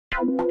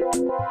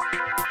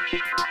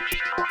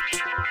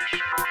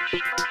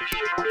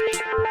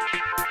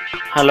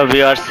Hello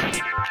viewers,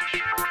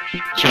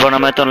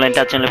 জীবনাময় online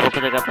touch চ্যানেলের পক্ষ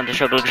থেকে আপনাদের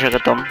সকলকে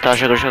স্বাগতম। তো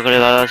আশা করি সকলে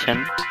ভালো আছেন।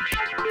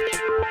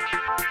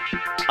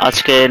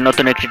 আজকে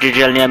নতুন একটি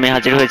টিউটোরিয়াল নিয়ে আমি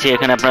হাজির হয়েছি।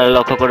 এখানে আপনারা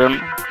লক্ষ্য করুন,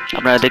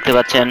 আপনারা দেখতে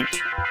পাচ্ছেন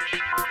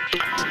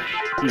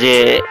যে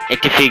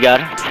একটি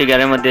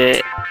ফিগারের মধ্যে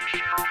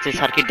যে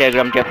সার্কিট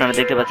ডায়াগ্রামটি আপনারা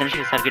দেখতে পাচ্ছেন,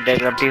 সেই সার্কিট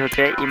ডায়াগ্রামটি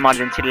হচ্ছে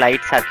emergency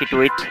light circuit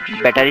with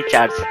battery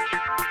charge.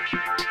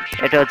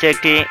 এটা হচ্ছে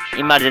একটি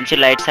emergency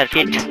light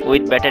circuit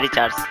with battery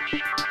charge.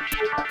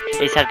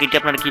 এই সার্কিটটি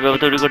আপনারা কিভাবে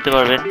তৈরি করতে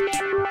পারবেন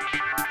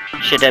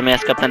সেটা আমি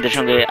আজকে আপনাদের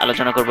সঙ্গে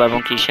আলোচনা করব এবং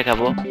কি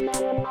শেখাবো।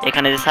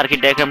 এখানে যে সার্কিট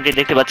ডায়াগ্রামটি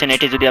দেখতে পাচ্ছেন,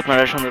 এটি যদি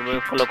আপনারা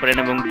সুন্দরভাবে ফলো করেন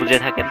এবং বুঝে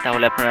থাকেন,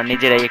 তাহলে আপনারা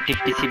নিজেরাই একটি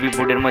পিসিবি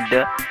বোর্ডের মধ্যে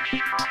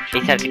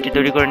এই সার্কিটটি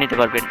তৈরি করে নিতে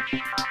পারবেন।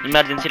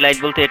 ইমার্জেন্সি লাইট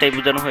বলতে এটাই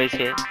বোঝানো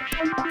হয়েছে,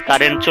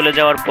 কারেন্ট চলে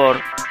যাওয়ার পর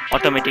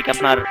অটোমেটিক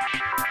আপনার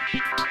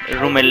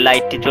রুমের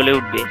লাইটটি জ্বলে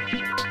উঠবে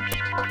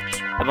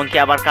এবং কি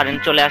আবার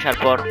কারেন্ট চলে আসার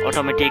পর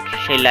অটোমেটিক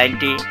সেই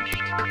লাইনটি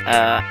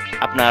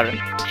আপনার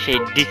সেই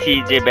ডিসি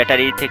যে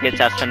ব্যাটারি থেকে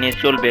চার্জটা নিয়ে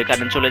চলবে,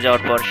 কারেন্ট চলে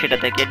যাওয়ার পর সেটা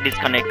থেকে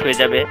ডিসকানেক্ট হয়ে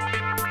যাবে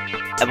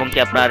এবং কি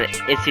আপনার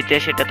এসিতে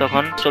সেটা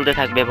তখন চলতে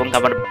থাকবে এবং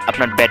আবার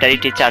আপনার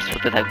ব্যাটারিটি চার্জ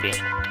হতে থাকবে।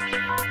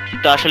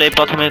 তো আসলে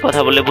প্রথমে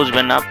কথা বলে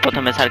বুঝবেন না,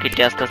 প্রথমে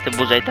সার্কিটটি আস্তে আস্তে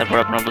বোঝাই, তারপর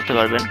আপনারা বুঝতে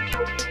পারবেন।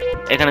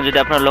 এখানে যদি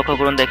আপনারা লক্ষ্য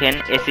করুন, দেখেন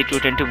এসি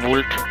 220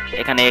 ভোল্ট,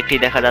 এখানে একটি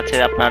দেখা যাচ্ছে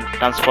আপনার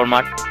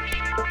ট্রান্সফরমার,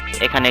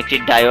 এখানে একটি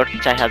ডায়োড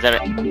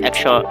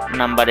 4100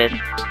 নাম্বারের,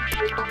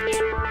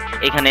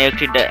 এখানে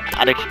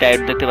আরেকটি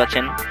ডায়োড দেখতে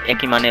পাচ্ছেন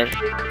একই মানের।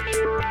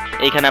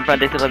 এইখানে আপনারা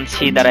দেখতে পাচ্ছেন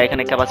সি দ্বারা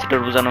এখানে ক্যাপাসিটর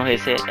বোঝানো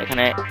হয়েছে,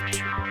 এখানে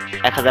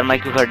 1000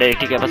 মাইক্রোফ্যারাডের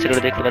একটি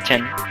ক্যাপাসিটর দেখতে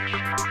পাচ্ছেন।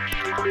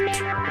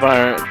 আবার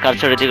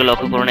কার্সরের দিকে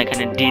লক্ষ্য করুন,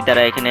 এখানে ডি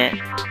দ্বারা এখানে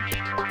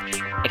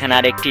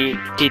আরেকটি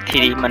T3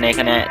 মানে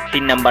এখানে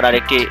 3 নাম্বার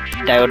আরেকটি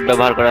ডায়োড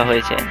ব্যবহার করা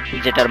হয়েছে,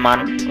 যেটার মান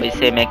ওই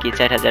সেম একই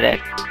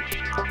 4001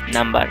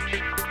 নাম্বার।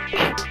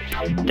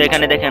 তো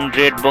এখানে দেখেন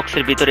রেড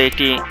বক্সের ভিতরে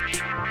একটি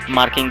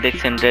মার্কিং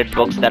দেখছেন রেড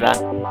বক্স দ্বারা,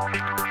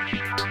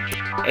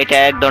 এটা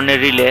এক ধরনের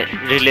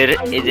রিলের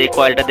এই যে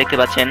কয়েলটা দেখতে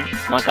পাচ্ছেন,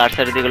 আমার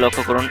কার্সারের দিকে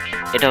লক্ষ্য করুন,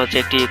 এটা হচ্ছে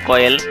একটি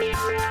কয়েল।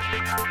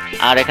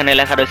 আর এখানে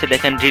লেখা রয়েছে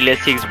দেখেন রিলে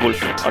 6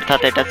 ভোল্ট, অর্থাৎ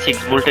এটা 6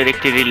 ভোল্টের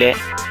একটি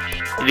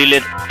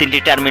রিলের 3টি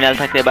টার্মিনাল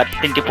থাকে বা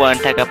 3টি পয়েন্ট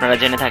থাকে, আপনারা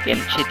জেনে থাকেন।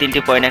 সেই 3টি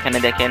পয়েন্ট এখানে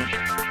দেখেন,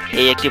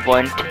 এই একটি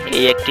পয়েন্ট,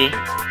 এই একটি,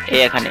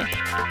 এখানে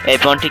এই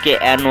পয়েন্টটিকে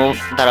NO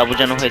দ্বারা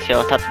বোঝানো হয়েছে,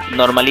 অর্থাৎ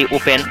নর্মালি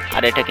ওপেন,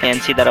 আর এটাকে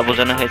NC দ্বারা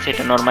বোঝানো হয়েছে,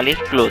 এটা নর্মালি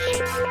ক্লোজ।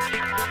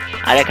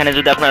 আর এখানে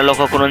যদি আপনারা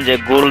লক্ষ্য করুন যে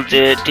গোল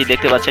যেটি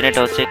দেখতে পাচ্ছেন, এটা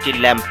হচ্ছে একটি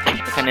ল্যাম্প,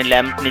 এখানে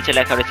ল্যাম্প নিচে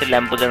লেখা রয়েছে,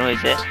 ল্যাম্প বোঝানো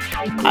হয়েছে,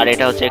 আর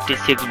এটা হচ্ছে একটি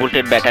 6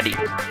 ভোল্টের ব্যাটারি।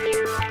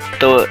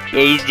 তো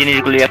এই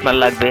জিনিসগুলি আপনার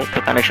লাগবে। তো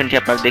কানেকশনটি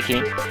আপনার দেখি,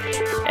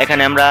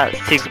 এখানে আমরা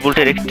 6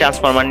 ভোল্টের একটি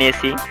ট্রান্সফরমার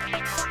নিয়েছি,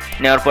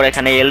 নেওয়ার পর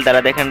এখানে এল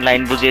দ্বারা দেখেন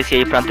লাইন বুঝিয়েছি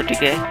এই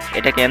প্রান্তটিকে,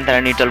 এটাকে এন দ্বারা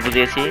নিউট্রাল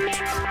বুঝিয়েছি।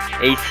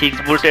 এই 6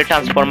 ভোল্টের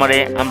ট্রান্সফরমারে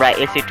আমরা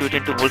এসি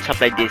 220 ভোল্ট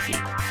সাপ্লাই দিয়েছি।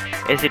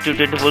 এসি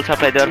 220 ভোল্ট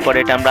সাপ্লাই দেওয়ার পরে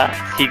এটা আমরা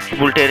 6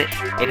 ভোল্টের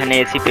এখানে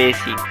এসি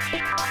পেয়েছি।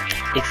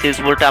 এই 6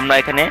 ভোল্ট আমরা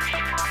এখানে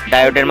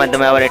ডায়োডের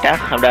মাধ্যমে আবার এটা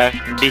আমরা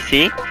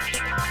ডিসি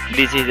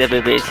হিসেবে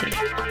পেয়েছি।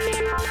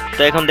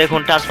 তো এখন দেখুন,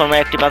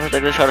 ট্রান্সফরমার একটি প্রান্ত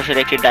থেকে সরাসরি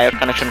একটি ডায়োড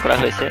কানেকশন করা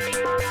হয়েছে,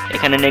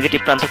 এখানে নেগেটিভ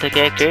প্রান্ত থেকে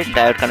একটি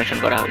ডায়োড কানেকশন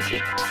করা হয়েছে,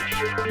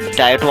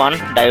 ডায়োড 1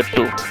 ডায়োড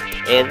 2,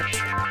 এর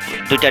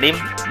দুইটারই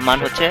মান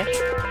হচ্ছে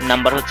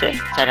নাম্বার হচ্ছে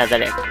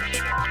 4001,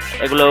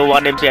 এগুলো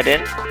 1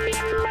 এম্পিয়ারের।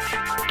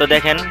 তো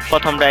দেখেন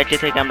প্রথম ডায়োডটি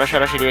থেকে আমরা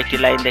সরাসরি একটি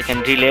লাইন দেখেন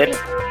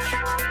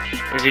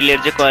রিলের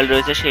যে কয়েল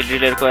রয়েছে সেই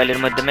রিলের কয়েলের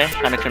মাধ্যমে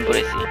কানেকশন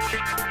করেছি।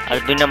 আর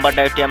 2 নাম্বার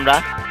ডায়োডটি আমরা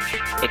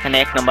এখানে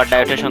 1 নাম্বার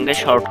ডায়োডের সঙ্গে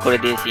শর্ট করে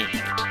দিয়েছি।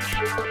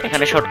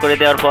 এখানে শর্ট করে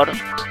দেওয়ার পর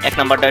 1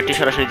 নাম্বার ডায়োডটি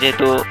সরাসরি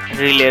যেহেতু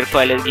রিলের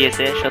কয়েলে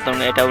গিয়েছে, সুতরাং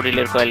এটাও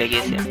রিলের কয়েলে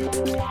গিয়েছে।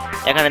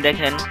 এখানে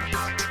দেখেন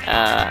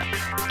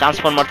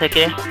ট্রান্সফরমার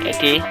থেকে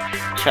একটি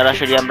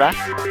সরাসরি আমরা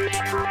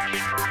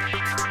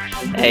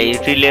এই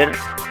রিলের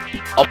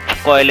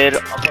কয়েলের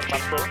অপর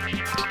প্রান্তে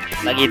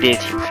লাগিয়ে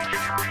দিয়েছি।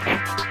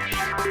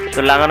 তো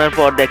লাগানোর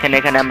পর দেখেন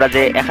এখানে আমরা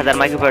যে 1000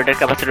 মাইক্রোফ্যারাডের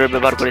ক্যাপাসিটর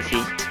ব্যবহার করেছি,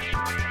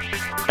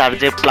 তার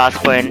যে প্লাস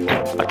পয়েন্ট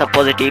অর্থাৎ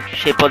পজিটিভ,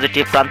 সেই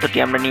পজিটিভ প্রান্তটি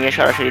আমরা নিয়ে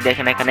সরাসরি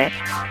দেখেন এখানে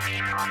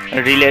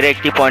রিলের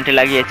একটি পয়েন্টে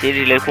লাগিয়েছি।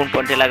 রিলের কোন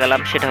পয়েন্টে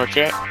লাগালাম সেটা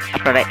হচ্ছে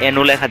আপনারা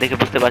NO লেখা দেখে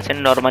বুঝতে পারছেন,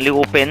 নর্মালি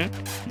ওপেন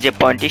যে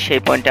পয়েন্টটি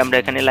সেই পয়েন্টে আমরা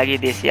এখানে লাগিয়ে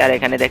দিয়েছি। আর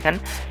এখানে দেখেন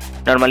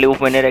নর্মালি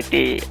ওপেনের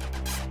একটি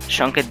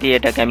সংকেত দিয়ে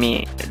এটাকে আমি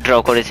ড্র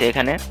করেছি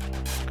এখানে।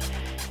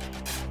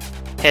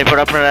 এরপর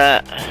আপনারা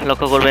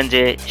লক্ষ্য করবেন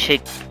যে সেই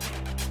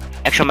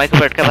 100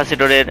 মাইক্রোফ্যারাড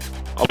ক্যাপাসিটরের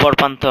অপর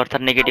প্রান্ত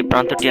অর্থাৎ নেগেটিভ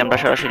প্রান্তটি আমরা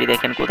সরাসরি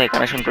দেখেন কোথায়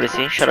কানেকশন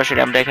করেছি, সরাসরি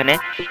আমরা এখানে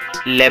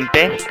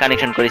ল্যাম্পে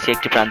কানেকশন করেছি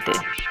একটি প্রান্তে।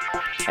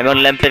 এবং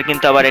ল্যাম্পের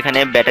কিন্তু আবার এখানে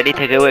ব্যাটারি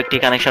থেকেও একটি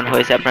কানেকশন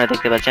হয়েছে, আপনারা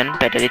দেখতে পাচ্ছেন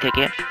ব্যাটারি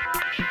থেকে।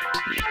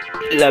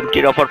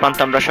 ল্যাম্পটির অপর প্রান্ত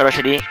আমরা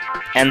সরাসরি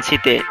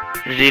NC-তে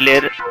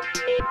রিলের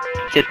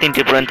যে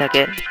 3টি পয়েন্ট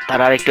থাকে তার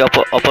আরেকটি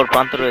অপর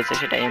প্রান্ত রয়েছে,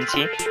 সেটা NC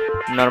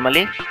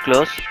নর্মালি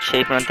ক্লোজ,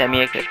 সেই প্রান্তে আমি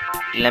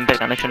ল্যাম্পের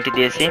কানেকশনটি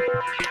দিয়েছি।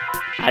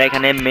 আর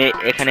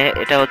এখানে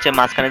এটা হচ্ছে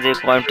মাঝখানে যে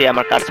পয়েন্টটি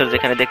আমার কার্সর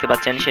যেখানে দেখতে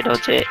পাচ্ছেন, সেটা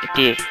হচ্ছে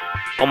একটি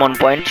কমন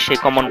পয়েন্ট, সেই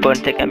কমন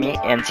পয়েন্ট থেকে আমি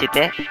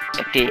এনসিতে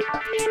একটি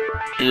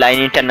লাইন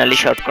ইন্টারনালি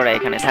শর্ট করা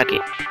এখানে থাকে।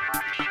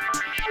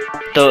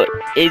 তো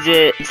এই যে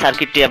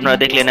সার্কিটটি আপনারা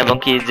দেখলেন এবং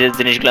কি যে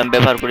জিনিসগুলো আমি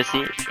ব্যবহার করেছি,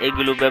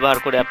 এইগুলো ব্যবহার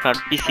করে আপনার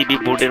পিসিবি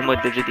বোর্ডের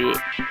মধ্যে যদি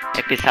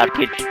একটি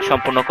সার্কিট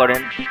সম্পূর্ণ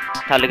করেন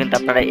তাহলে কিন্তু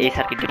আপনারা এই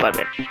সার্কিটটি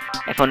পাবেন।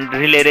 এখন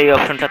রিলের এই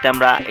অপশনটাতে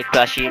আমরা একটু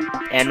আসি।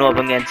 এনও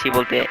এবং এনসি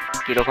বলতে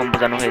কীরকম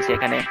বোঝানো হয়েছে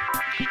এখানে।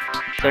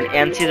 তো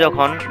এনসি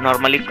যখন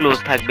নর্মালি ক্লোজ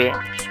থাকবে,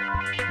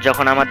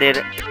 যখন আমাদের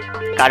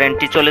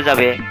কারেন্টটি চলে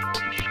যাবে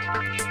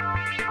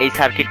এই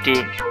সার্কিটটি,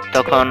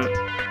 তখন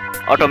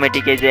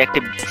অটোমেটিক এই যে একটি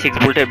 6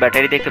 ভোল্টের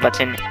ব্যাটারি দেখতে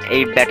পাচ্ছেন,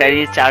 এই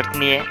ব্যাটারির চার্জ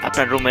নিয়ে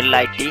আপনার রুমের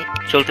লাইটটি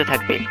চলতে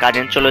থাকবে।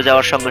 কারেন্ট চলে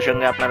যাওয়ার সঙ্গে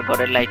সঙ্গে আপনার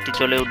ঘরের লাইটটি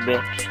জ্বলে উঠবে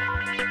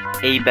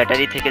এই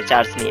ব্যাটারি থেকে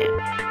চার্জ নিয়ে।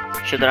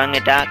 সুতরাং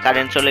এটা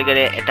কারেন্ট চলে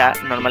গেলে এটা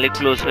নর্মালি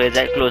ক্লোজ হয়ে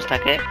যায়, ক্লোজ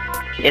থাকে,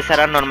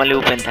 এছাড়া নর্মালি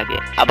ওপেন থাকে।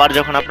 আবার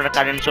যখন আপনার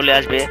কারেন্ট চলে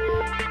আসবে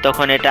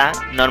তখন এটা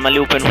নর্মালি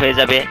ওপেন হয়ে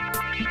যাবে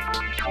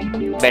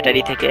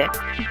ব্যাটারি থেকে।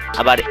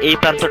 আবার এই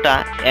প্রান্তটা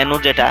অ্যানো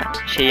যেটা,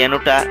 সেই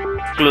অ্যানোটা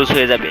ক্লোজ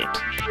হয়ে যাবে।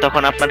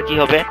 তখন আপনার কি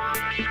হবে,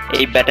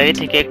 এই ব্যাটারি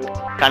থেকে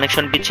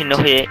কানেকশন বিচ্ছিন্ন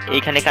হয়ে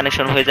এইখানে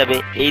কানেকশন হয়ে যাবে।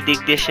 এই দিক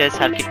দিয়ে সে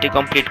সার্কিটটি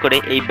কমপ্লিট করে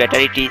এই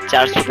ব্যাটারিটি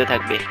চার্জ হতে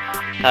থাকবে।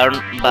 কারণ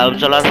বাল্ব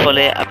জ্বলার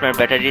ফলে আপনার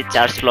ব্যাটারির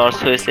চার্জ লস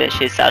হয়েছে,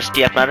 সেই চার্জটি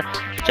আপনার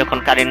যখন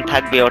কারেন্ট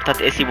থাকবে অর্থাৎ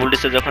এসি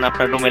ভোল্টেজে যখন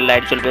আপনার রুমের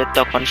লাইট জ্বলবে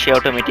তখন সে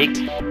অটোমেটিক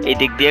এই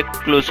দিক দিয়ে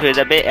ক্লোজ হয়ে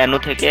যাবে, অ্যানো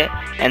থেকে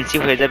এনসি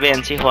হয়ে যাবে।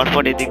 এনসি হওয়ার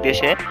পর এই দিক দিয়ে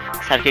সে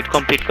সার্কিট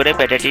কমপ্লিট করে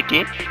ব্যাটারিটি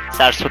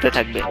চার্জ হতে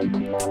থাকবে।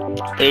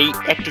 এই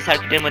একটি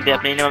সার্কিটের মধ্যে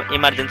আপনি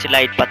ইমার্জেন্সি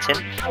লাইট পাচ্ছেন,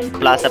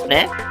 প্লাস আপনি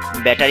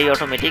ব্যাটারি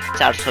অটোমেটিক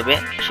চার্জ হবে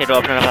সেটাও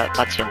আপনারা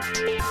পাচ্ছেন।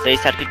 তো এই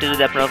সার্কিটটি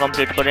যদি আপনারা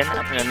কমপ্লিট করেন,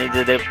 আপনারা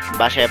নিজেদের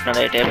বাসায় আপনারা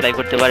এটা অ্যাপ্লাই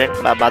করতে পারেন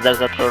বা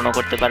বাজারজাতকরণও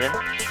করতে পারেন।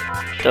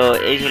 তো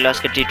এই ছিল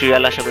আজকে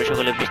টিউটোরিয়াল, আশা করি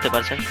সকলে বুঝতে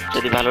পারছেন।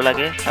 যদি ভালো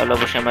লাগে তাহলে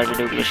অবশ্যই আমার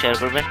ভিডিওগুলো শেয়ার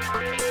করবেন,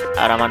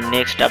 আর আমার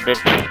নেক্সট আপডেট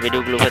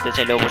ভিডিওগুলো পেতে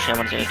চাইলে অবশ্যই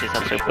আমার চ্যানেলটি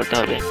সাবস্ক্রাইব করতে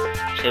হবে।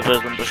 সেই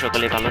পর্যন্ত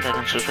সকলেই ভালো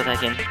থাকেন, সুস্থ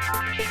থাকেন।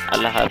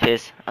 আল্লাহ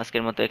হাফেজ।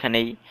 আজকের মতো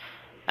এখানেই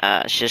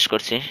শেষ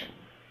করছি।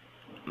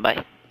 বাই।